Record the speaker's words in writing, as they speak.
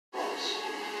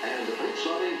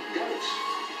exciting goat.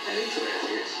 And internet,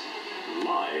 yes.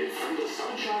 Live from the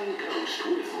Sunshine Coast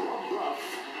with Rob Ruff,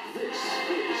 this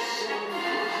is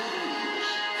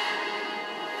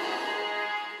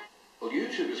 7NewsQLD.m4v. Well,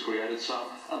 YouTube has created some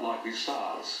unlikely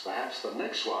stars. Perhaps the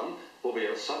next one will be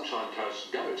a Sunshine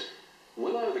Coast goat.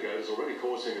 Willow the goat is already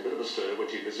causing a bit of a stir when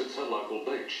she visits her local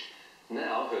beach.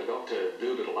 Now her Dr.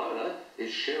 Doolittle owner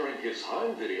is sharing his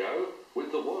home video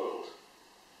with the world.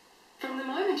 From the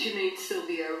moment you meet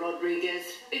Silvio Rodriguez,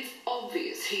 it's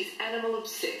obvious he's animal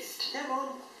obsessed. Come on.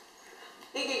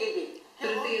 But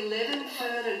of the 11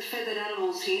 fern and feathered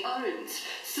animals he owns,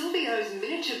 Silvio's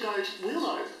miniature goat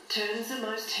Willow turns the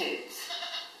most heads.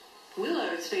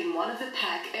 Willow's been one of the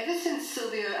pack ever since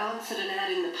Silvio answered an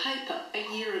ad in the paper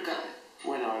a year ago.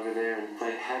 Went over there and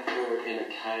they had her in a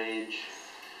cage,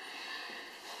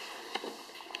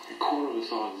 a quarter of the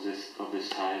size of this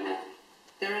table.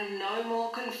 There are no more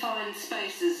confined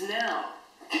spaces now.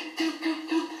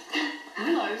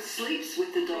 Willow sleeps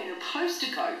with the dog, a poster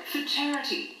goat for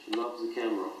charity. Loves the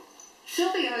camera.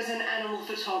 Silvio's an animal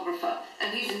photographer,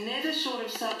 and he's never short of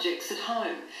subjects at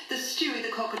home. The Stewie the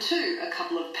cockatoo, a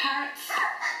couple of parrots,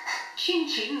 Chin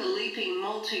Chin the leaping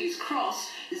Maltese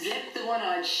cross, Zep the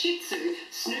one-eyed Shih Tzu,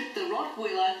 Snoop the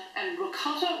Rottweiler, and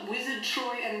Ricotta, Wizard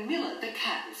Troy and Millet the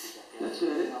cats. That's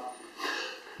about it.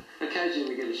 Occasionally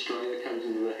we get Australia comes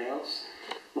into the house.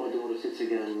 My daughter sits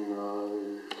again,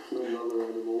 no, not another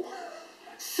animal.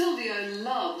 Silvio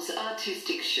loves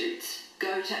artistic shoots.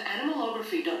 Go to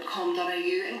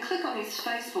animalography.com.au and click on his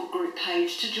Facebook group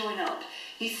page to join up.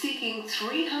 He's seeking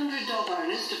 300 dog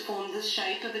owners to form the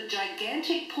shape of a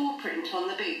gigantic paw print on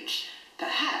the beach.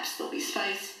 Perhaps there'll be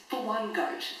space for one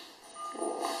goat.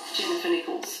 Jennifer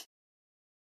Nichols.